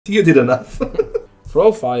You did enough. For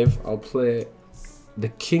all 5, I'll play the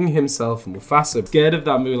king himself, Mufasa. Scared of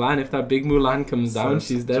that Mulan. If that big Mulan comes down,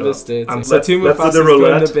 she's devastated. So 2 Mufasas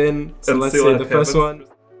go in the bin. So let's see the first one.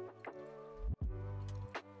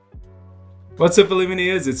 What's up,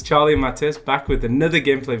 Illumineers? It's Charlie and Matthias back with another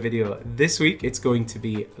gameplay video. This week it's going to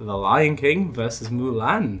be the Lion King versus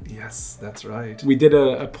Mulan. Yes, that's right. We did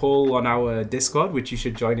a poll on our Discord, which you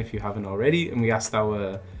should join if you haven't already, and we asked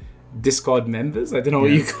our Discord members, I don't know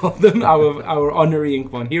what you call them, our honorary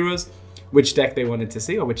Inkborn heroes, which deck they wanted to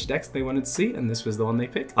see or which decks they wanted to see, and this was the one they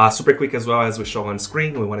picked. Super quick as well, as we show on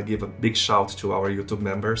screen, we want to give a big shout to our YouTube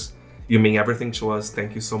members. You mean everything to us.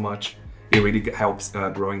 Thank you so much. It really helps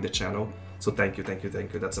growing the channel. So thank you, thank you,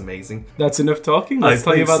 thank you. That's amazing. That's enough talking. Let's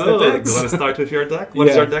tell you about the decks. You want to start with your deck? What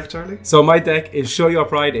is your deck, Charlie? So my deck is Show Your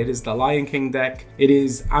Pride. It is the Lion King deck. It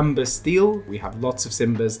is Amber Steel. We have lots of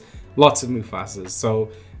Simbas, lots of Mufasas. So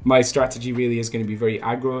my strategy really is going to be very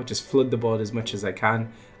aggro. Just flood the board as much as I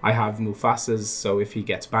can. I have Mufasas, so if he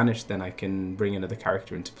gets banished, then I can bring another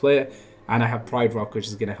character into play. And I have Pride Rock, which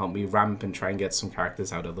is going to help me ramp and try and get some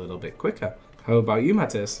characters out a little bit quicker. How about you,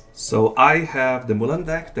 Matthias? So I have the Mulan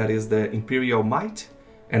deck, that is the Imperial Might.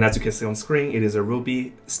 And as you can see on screen, it is a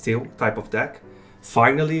Ruby Steel type of deck.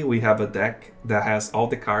 Finally, we have a deck that has all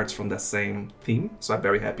the cards from the same theme, so I'm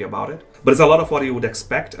very happy about it. But it's a lot of what you would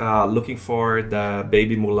expect, looking for the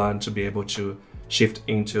baby Mulan to be able to shift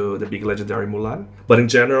into the big legendary Mulan. But in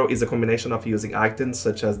general, it's a combination of using items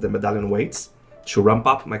such as the medallion weights to ramp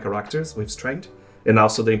up my characters with strength, and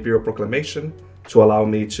also the Imperial Proclamation to allow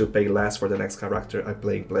me to pay less for the next character I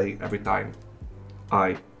play every time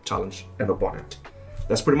I challenge an opponent.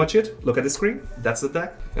 That's pretty much it. Look at the screen, that's the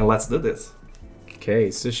deck, and let's do this.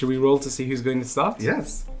 Okay, so should we roll to see who's going to start?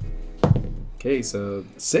 Yes. Okay, so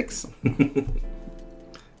 6.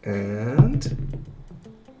 And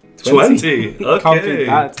 20. Okay. Can't beat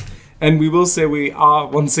that. And we will say we are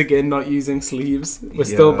once again not using sleeves. We're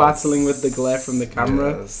still battling with the glare from the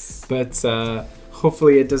camera. Yes. But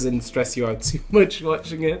hopefully it doesn't stress you out too much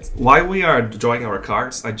watching it. While we are drawing our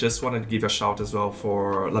cards, I just wanted to give a shout as well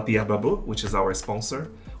for La Pierre Babu, which is our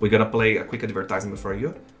sponsor. We're gonna play a quick advertisement for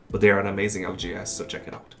you, but they are an amazing LGS, so check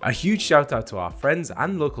it out. A huge shout out to our friends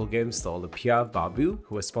and local game store Le Pierre Barbu,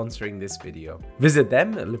 who are sponsoring this video. Visit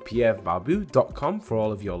them at lepierrebarbu.com for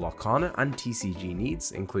all of your Lorcana and TCG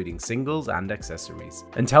needs, including singles and accessories.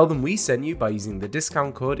 And tell them we sent you by using the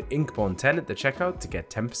discount code Inkborn10 at the checkout to get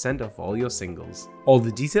 10% off all your singles. All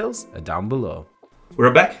the details are down below.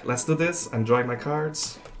 We're back, let's do this. I'm drawing my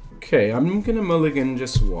cards. Okay, I'm gonna mulligan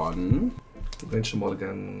just 1. I'm going to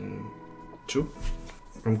mulligan 2.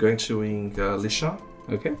 I'm going to ink Lisha.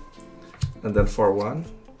 Okay. And then for 1,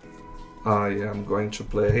 I am going to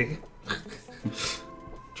play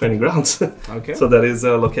Training Grounds. Okay. So that is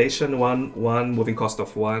a location 1, moving cost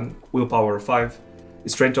of 1, willpower 5,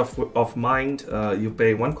 strength of mind. You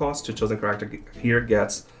pay 1 cost to chosen character here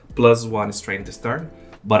gets +1 strength this turn,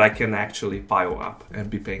 but I can actually pile up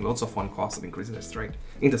and be paying loads of 1 cost and increasing the strength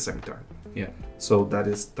in the same turn. Yeah. So that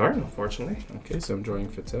is turn, unfortunately. Okay, so I'm drawing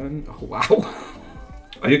for turn. Oh, wow.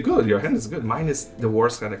 Are you good? Your hand is good. Mine is the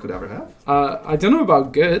worst hand I could ever have. I don't know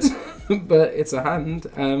about good, but it's a hand.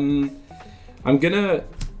 I'm gonna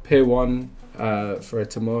pay 1 for a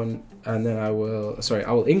Timon, and then I will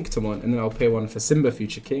ink Timon, and then I'll pay 1 for Simba,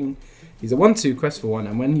 Future King. He's a 1/2 quest for 1,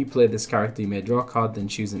 and when you play this character, you may draw a card, then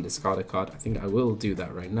choose and discard a card. I think I will do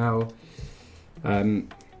that right now.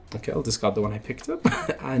 Okay, I'll discard the one I picked up,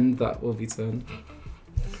 and that will be turn.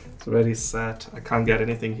 It's already set. I can't get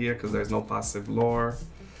anything here because there's no passive lore.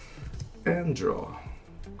 And draw.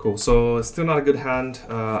 Cool, so it's still not a good hand.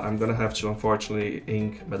 I'm gonna have to, unfortunately,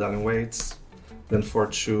 ink Medallion Weights. Then for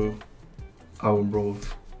 2, I'll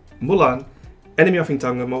move Mulan. Enemy of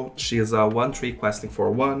Entanglement. She is a 1/3 questing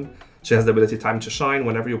for 1. She has the ability Time to Shine.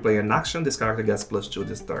 Whenever you play an action, this character gets +2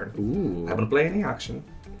 this turn. Ooh. I haven't played any action.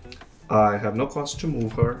 I have no cost to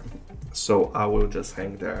move her, so I will just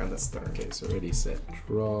hang there and this turn. Okay, so already set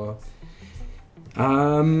draw.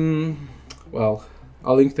 Well,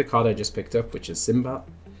 I'll ink the card I just picked up, which is Simba,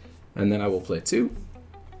 and then I will play 2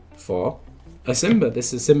 for a Simba.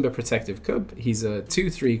 This is Simba Protective Cub. He's a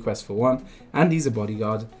 2/3 quest for 1, and he's a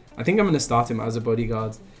bodyguard. I think I'm going to start him as a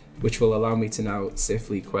bodyguard, which will allow me to now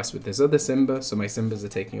safely quest with this other Simba, so my Simbas are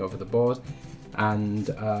taking over the board, and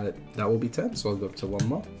that will be turn, so I'll go up to 1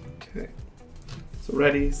 more. Okay, so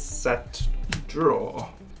ready, set, draw.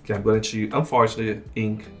 Okay, I'm going to, unfortunately,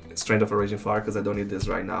 ink Strength of a Raging Fire because I don't need this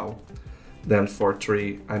right now. Then for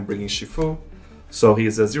 3, I'm bringing Shifu. So he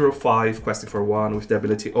is a 0/5, questing for 1 with the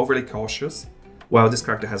ability Overly Cautious. While this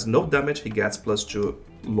character has no damage, he gets +2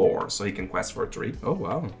 lore, so he can quest for 3. Oh,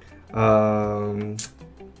 wow.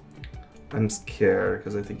 I'm scared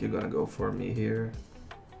because I think you're gonna go for me here.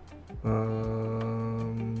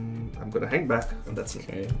 I'm gonna hang back, and that's it.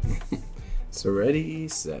 Okay. So ready,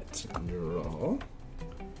 set, draw.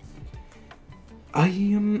 I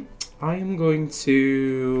am going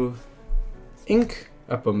to ink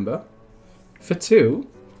a Pumba. For 2,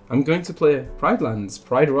 I'm going to play Pride Lands,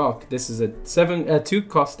 Pride Rock. This is a 2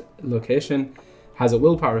 cost location, has a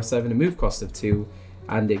willpower of 7, a move cost of 2,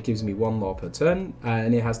 and it gives me 1 law per turn.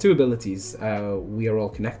 And it has 2 abilities. We are all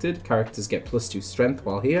connected. Characters get +2 strength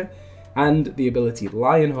while here. And the ability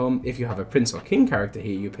Lion Home. If you have a Prince or King character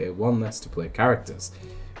here, you pay 1 less to play characters,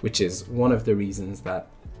 which is one of the reasons that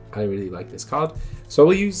I really like this card. So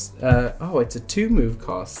we'll use, oh, it's a 2 move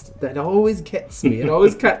cost. That always gets me. It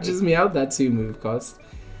always catches me out, that 2 move cost.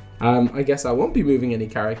 I guess I won't be moving any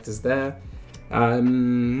characters there.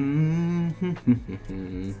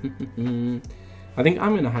 I think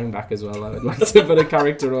I'm going to hang back as well. I would like to put a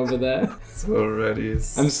character over there. So ready.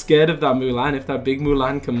 I'm scared of that Mulan. If that big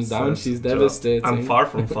Mulan comes down, she's devastating. I'm far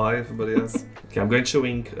from 5, but yes. Okay, I'm going to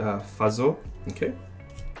ink Fazo. Okay.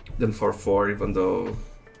 Then for 4, even though...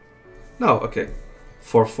 No, okay.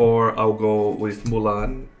 For 4, I'll go with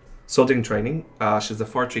Mulan. Soldering Training. She's a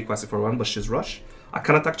 4/3 classic for 1, but she's rush. I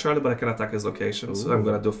can attack Charlie, but I can attack his location. Ooh. So I'm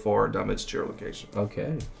gonna do 4 damage to your location.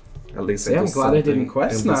 Okay. At least I'm glad I didn't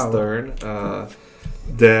quest now. Turn.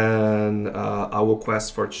 Then I will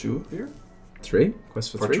quest for 2 here. 3?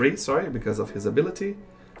 Quest for 3, sorry, because of his ability.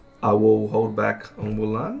 I will hold back on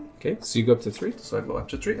Mulan. Okay, so you go up to 3. So I go up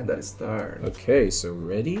to 3, and that is turn. Okay, so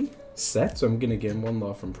ready, set. So I'm gonna gain 1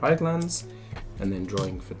 law from Pride Lands, and then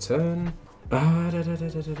drawing for turn. I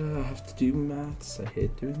have to do maths. I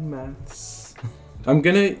hate doing maths. I'm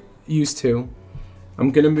gonna use 2.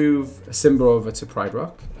 I'm gonna move Simba over to Pride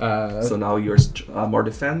Rock. So now you're more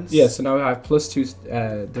defense? Yeah, so now I have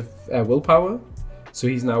 +2 willpower. So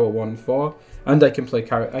he's now a 1/4. And I can play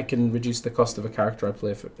I can reduce the cost of a character I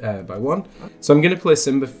play for, by 1. So I'm gonna play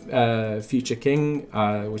Simba Future King,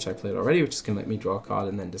 which I played already, which is gonna let me draw a card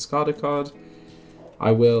and then discard a card.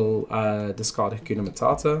 I will discard Hakuna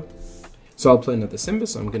Matata. So I'll play another Simba,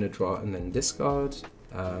 so I'm gonna draw and then discard.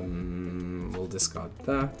 We'll discard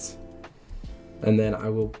that. And then I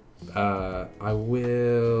will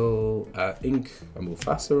ink a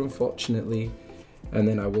Mufasa, unfortunately, and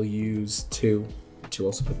then I will use 2 to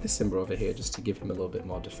also put this Simba over here just to give him a little bit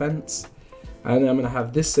more defense. And then I'm going to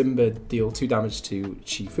have this Simba deal 2 damage to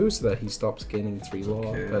Shifu so that he stops gaining 3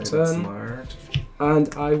 law per turn. Smart.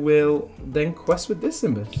 And I will then quest with this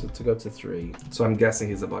Simba to go to 3. So I'm guessing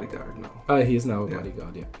he's a bodyguard now. He is now a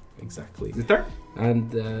bodyguard, yeah, exactly. The turn?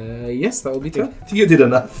 And yes, that will be turn. I think you did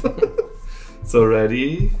enough. So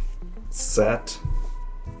ready, set,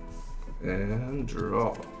 and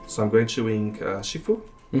draw. So I'm going to ink Shifu.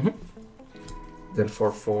 Mm-hmm. Then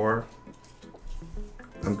for 4,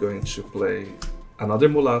 I'm going to play another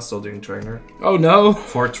Mulan Soldering Trainer. Oh no!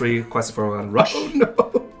 4/3 quest for 1 rush. Oh no!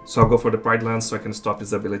 So I'll go for the Pride Lands so I can stop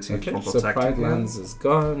his ability from protecting so Pride Lands is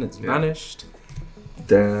gone, it's vanished.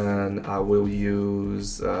 Then I will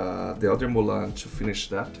use the other Mulan to finish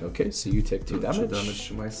that. Okay, so you take 2 damage. 2 damage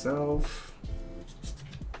to myself.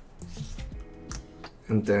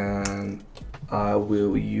 And then I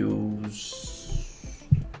will use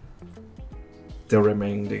the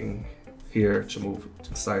remaining here to move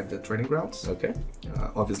inside the training grounds. Okay.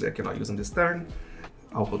 Obviously, I cannot use on this turn.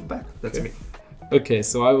 I'll hold back. That's me. Okay,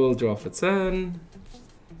 so I will draw for turn.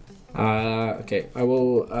 Okay, I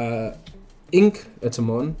will ink a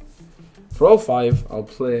Timon. For all 5, I'll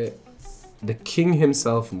play the king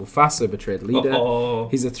himself, Mufasa, Betrayed Leader.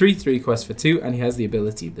 He's a 3/3 quest for 2, and he has the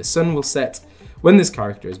ability, the sun will set. When this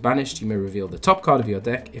character is banished, you may reveal the top card of your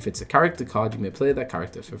deck. If it's a character card, you may play that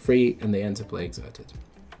character for free, and they enter play exerted.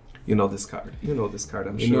 You know this card. You know this card,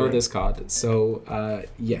 I'm sure. You know this card. So,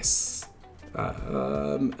 yes.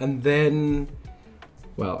 And then,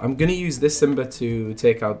 well, I'm going to use this Simba to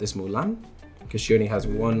take out this Mulan, because she only has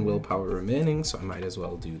 1 willpower remaining, so I might as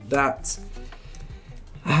well do that.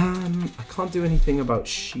 I can't do anything about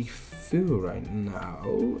Shifu right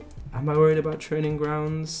now. Am I worried about training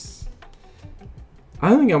grounds? I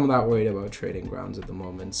don't think I'm that worried about trading grounds at the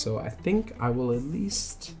moment, so I think I will at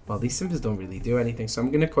least... Well, these Simbas don't really do anything, so I'm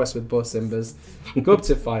going to quest with both Simbas, go up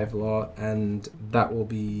to 5 law, and that will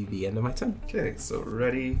be the end of my turn. Okay, so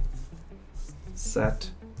ready, set,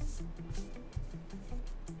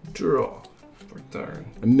 draw for turn.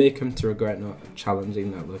 I may come to regret not challenging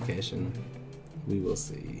that location. We will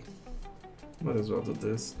see. Might as well do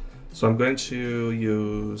this. So I'm going to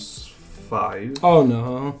use 5. Oh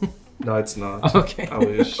no. No, it's not. Okay. I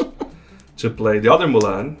wish. To play the other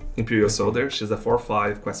Mulan, Imperial Soldier. She's a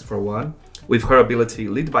 4/5 quest for 1. with her ability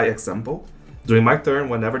Lead by Example. During my turn,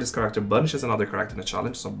 whenever this character banishes another character in a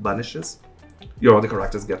challenge, so banishes, your other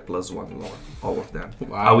characters get +1 lore, all of them.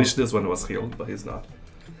 Wow. I wish this one was healed, but he's not.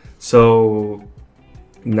 So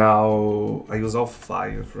now I use all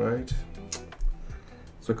 5, right?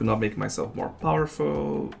 So I could not make myself more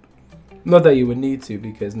powerful. Not that you would need to,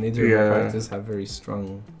 because neither of your characters have very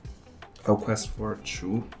strong... I'll quest for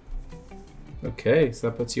 2. Okay, so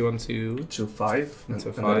that puts you onto... 2/5, Into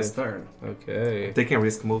and then it's turn. Okay. Taking a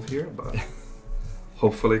risk move here, but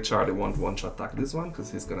hopefully Charlie won't want to attack this one,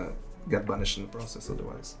 because he's gonna get banished in the process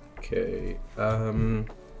otherwise. Okay.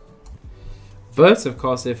 But, of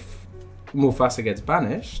course, if Mufasa gets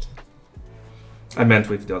banished... I meant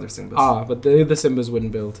with the other Simbas. Ah, but the other Simbas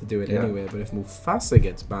wouldn't be able to do it anyway. But if Mufasa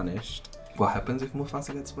gets banished... What happens if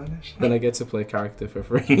Mufasa gets banished? Then I get to play character for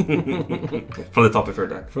free. From the top of her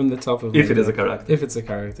deck. From the top of If my it is a deck. character. If it's a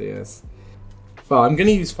character, yes. Well, I'm going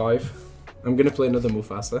to use 5. I'm going to play another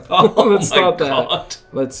Mufasa. Oh Let's start my there. God.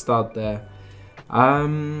 Let's start there.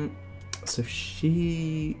 So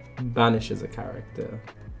she banishes a character.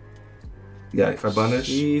 Yeah, if I banish,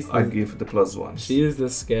 She's I the- give the +1. She is the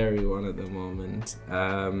scary one at the moment.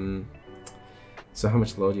 So how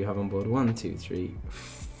much lore do you have on board? 1, 2, 3,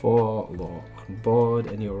 4 lore on board,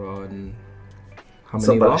 and you're on how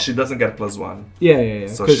many But lore? she doesn't get +1. Yeah.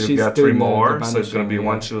 So 'cause she'll she's get 3 doing the more, so it's gonna be banishing,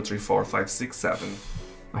 1, 2, 3, 4, 5, 6, 7.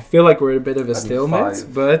 I feel like we're at a bit of a I think stalemate,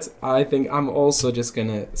 5. but I think I'm also just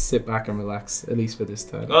gonna sit back and relax, at least for this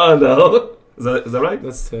turn. Oh no! Is that right?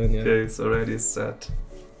 This turn, yeah. Okay, it's already set.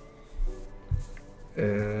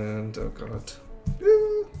 And oh god.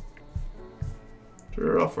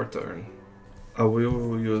 Draw for turn. I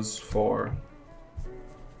will use 4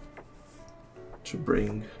 to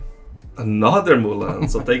bring another Mulan.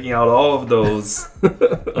 So taking out all of those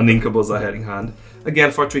uninkables I had in hand.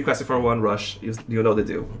 Again, for 3 quests for 1 rush, you know the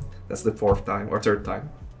deal. That's the 4th time or 3rd time.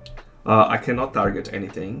 I cannot target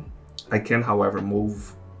anything. I can, however,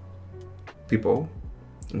 move people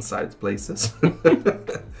inside places.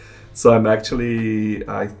 So I'm actually,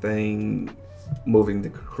 I think, moving the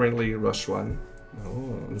currently rush one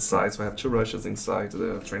inside. So I have 2 rushes inside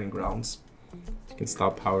the training grounds. You can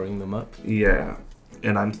start powering them up. Yeah,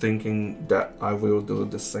 and I'm thinking that I will do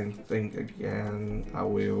the same thing again. I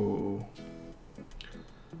will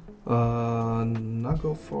not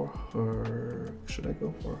go for her. Should I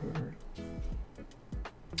go for her?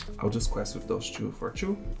 I'll just quest with those 2 for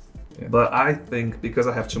 2. Yeah. But I think because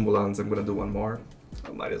I have 2 Mulans, I'm gonna do 1 more.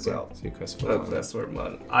 I might as well. So you quest for one. That's for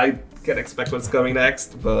one. I can expect what's coming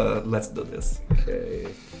next, but let's do this. Okay.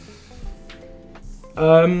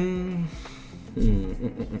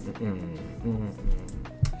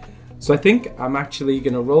 So I think I'm actually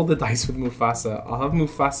gonna roll the dice with Mufasa. I'll have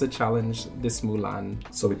Mufasa challenge this Mulan.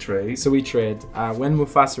 So we trade. So we trade. When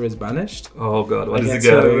Mufasa is banished, Oh god, what I is get it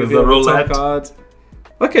to again? Is reveal a the top roulette? card.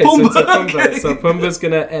 Okay, Pumbaa, so it's a Pumbaa. okay. So Pumbaa's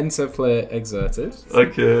gonna enter play Exerted.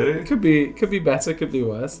 Okay. Could be better, could be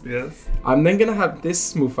worse. Yes. I'm then gonna have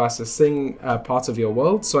this Mufasa sing part of your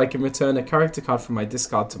world, so I can return a character card from my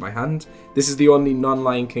discard to my hand. This is the only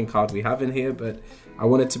non-Lion King card we have in here, but I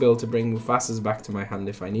wanted to be able to bring Mufasa's back to my hand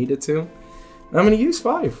if I needed to. And I'm gonna use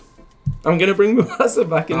 5. I'm gonna bring Mufasa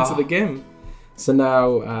back into the game. So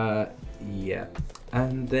now, yeah,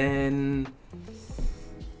 and then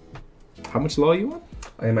how much lore you want?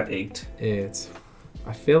 I am at 8.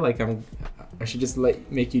 I feel like I should just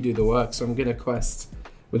make you do the work. So I'm gonna quest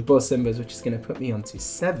with both Simbas, which is gonna put me onto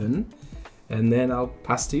 7, and then I'll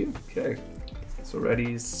pass to you. Okay. So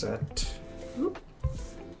ready, set.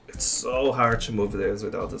 It's so hard to move this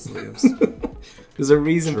without the sleeves. There's a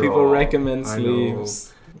reason people Draw. recommend I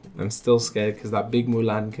sleeves. I'm still scared because that big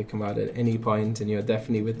Mulan could come out at any point, and you're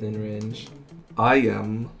definitely within range. I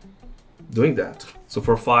am doing that. So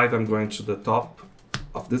for 5, I'm going to the top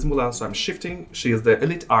of this Mulan. So I'm shifting. She is the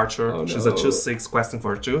elite archer. Oh, She's no. a 2/6 questing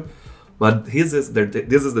for 2. But this is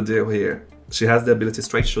the deal here. She has the ability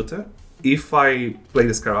straight shooter. If I play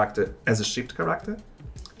this character as a shift character,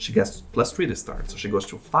 she gets +3 this turn. So she goes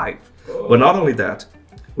to 5. But not only that,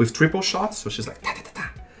 with triple shots, so she's like ta ta ta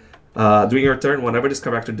ta. During your turn, whenever this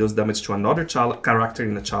character deals damage to another character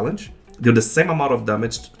in a challenge, deal the same amount of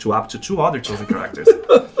damage to up to 2 other chosen characters.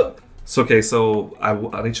 So okay, so I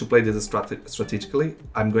need to play this strategically.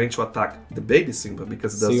 I'm going to attack the baby Simba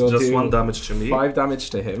because it So does you'll just do 1 damage to me. 5 damage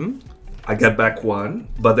to him. I get back 1,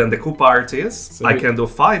 but then the cool part is So I can do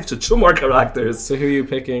 5 to 2 more characters. So who are you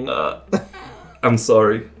picking? I'm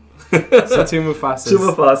sorry. So 2 Mufasas. 2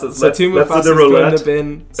 Mufasas. So 2 let's Mufasas do the go in roulette. the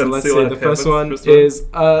bin. So and let's see see. what The first happens. one is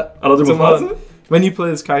Another Mulan. Mufasa? When you play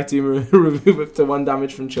this character, you remove up to 1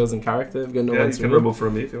 damage from chosen character. You've got no Yeah, one you to can remove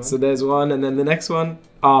from me if you want. So there's one, and then the next one,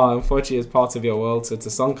 unfortunately, is part of your world, so it's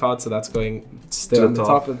a song card, so that's going to stay To on the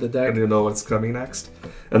top of the deck. And you know what's coming next.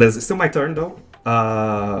 And it's still my turn though.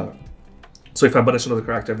 So if I banish another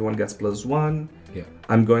character, everyone gets +1. Yeah.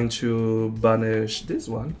 I'm going to banish this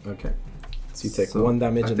one. Okay. So you take 1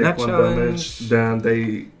 damage I in take that 1 challenge. damage. Then they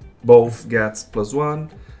both get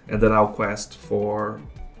 +1, and then I'll quest for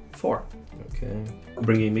 4. Okay.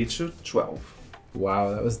 Bringing me to 12.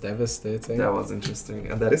 Wow, that was devastating. That was interesting,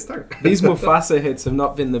 and that is turn. These Mufasa hits have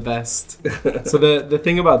not been the best. So the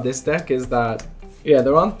thing about this deck is that, yeah,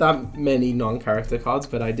 there aren't that many non-character cards,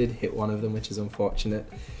 but I did hit one of them, which is unfortunate.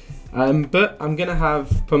 But I'm going to have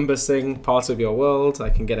Pumbaa sing Part of Your World.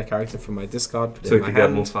 I can get a character from my discard, put it So in if my you get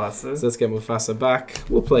hand. Mufasa. So let's get Mufasa back.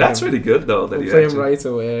 We'll play That's him. really good though. That We'll you play him actually right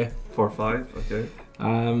away. 4/5. Okay.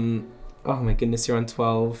 Oh my goodness, you're on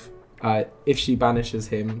 12. If she banishes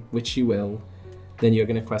him, which she will, then you're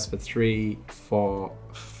going to quest for 3, 4,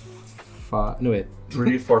 5. No, wait.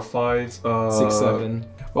 3, 4, 5. 6, 7.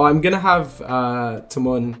 Well, I'm going to have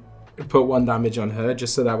Timon put 1 damage on her,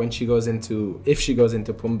 just so that when she goes into, if she goes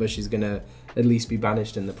into Pumbaa, she's going to at least be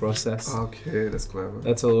banished in the process. Okay, that's clever.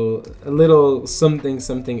 That's a little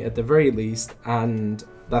something at the very least, and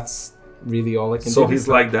that's really all I can do. So he's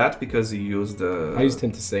like that because he used the... I used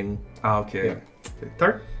him to sing. Okay. Yeah. Okay.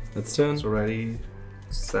 Turn. Let's turn. So ready,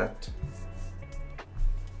 set.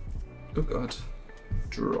 Oh god.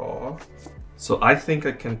 Draw. So I think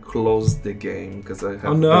I can close the game because I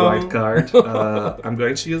have the right card. I'm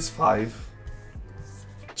going to use 5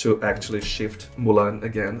 to actually shift Mulan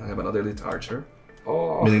again. I have another elite archer,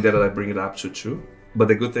 meaning that I bring it up to 2. But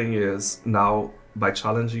the good thing is now by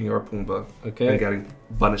challenging your Pumbaa and getting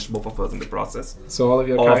banished both of us in the process, so all of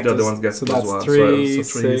your all characters, of the other ones get so +1. that's 3,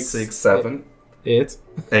 so 3, 6, 7, 8.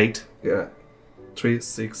 8. Yeah. 3,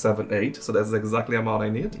 6, 7, 8. So that's exactly the amount I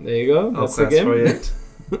need. There you go. I'll That's the quest game.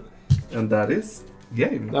 for 8. And that is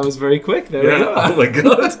game. That was very quick. There we go. Oh my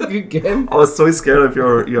god. Good game. I was so scared of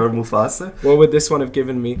your Mufasa. What would this one have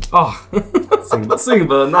given me? Oh.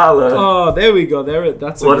 Simba, Nala. Oh, there we go.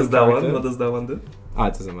 That's What is that one? What does that one do?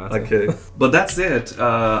 It doesn't matter. Okay. But that's it.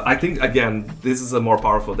 I think, again, this is a more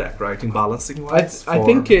powerful deck, right? In balancing wise. I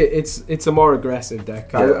think it's a more aggressive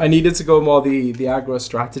deck. Yeah. I needed to go more the aggro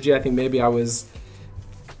strategy. I think maybe I was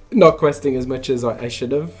not questing as much as I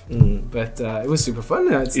should have, but it was super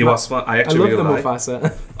fun. It was fun. I actually love really the liked.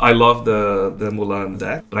 Mufasa. I love the Mulan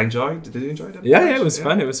deck. But I enjoyed. Did you enjoy that? Yeah, it was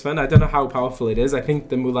fun. It was fun. I don't know how powerful it is. I think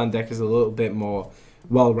the Mulan deck is a little bit more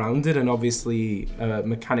well-rounded, and obviously a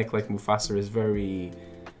mechanic like Mufasa is very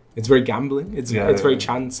gambling. It's very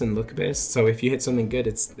chance and luck based. So if you hit something good,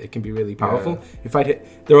 it can be really powerful. Yeah.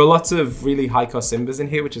 There are lots of really high cost Simbas in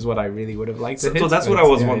here, which is what I really would have liked to hit. So that's what I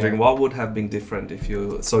was wondering. What would have been different if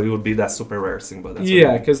you? So it would be that super rare Simba.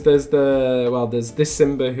 Because there's this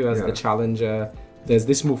Simba who has the Challenger. There's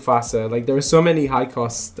this Mufasa. Like there are so many high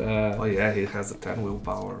cost. Oh yeah, he has a 10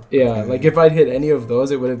 willpower. Yeah, like if I'd hit any of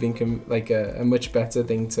those, it would have been like a much better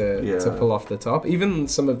thing to pull off the top. Even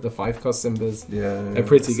some of the 5 cost Simbas are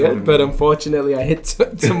pretty good. But unfortunately, I hit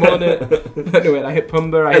Timon. Anyway, I hit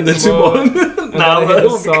Pumbaa. I hit Timon.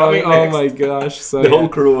 Oh my gosh! So the whole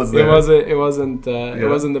crew was there. It wasn't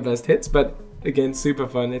the best hits, but. Again, super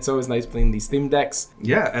fun. It's always nice playing these theme decks.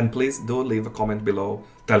 Yeah, and please do leave a comment below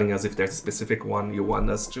telling us if there's a specific one you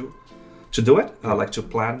want us to do it, like to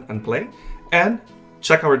plan and play. And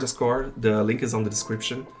check our Discord. The link is on the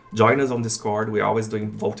description. Join us on Discord. We're always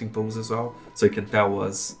doing voting polls as well, so you can tell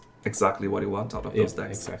us exactly what you want out of those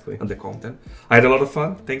decks and the content. I had a lot of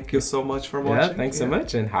fun. Thank you so much for watching. Yeah, thanks so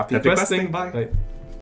much, and happy questing. Bye.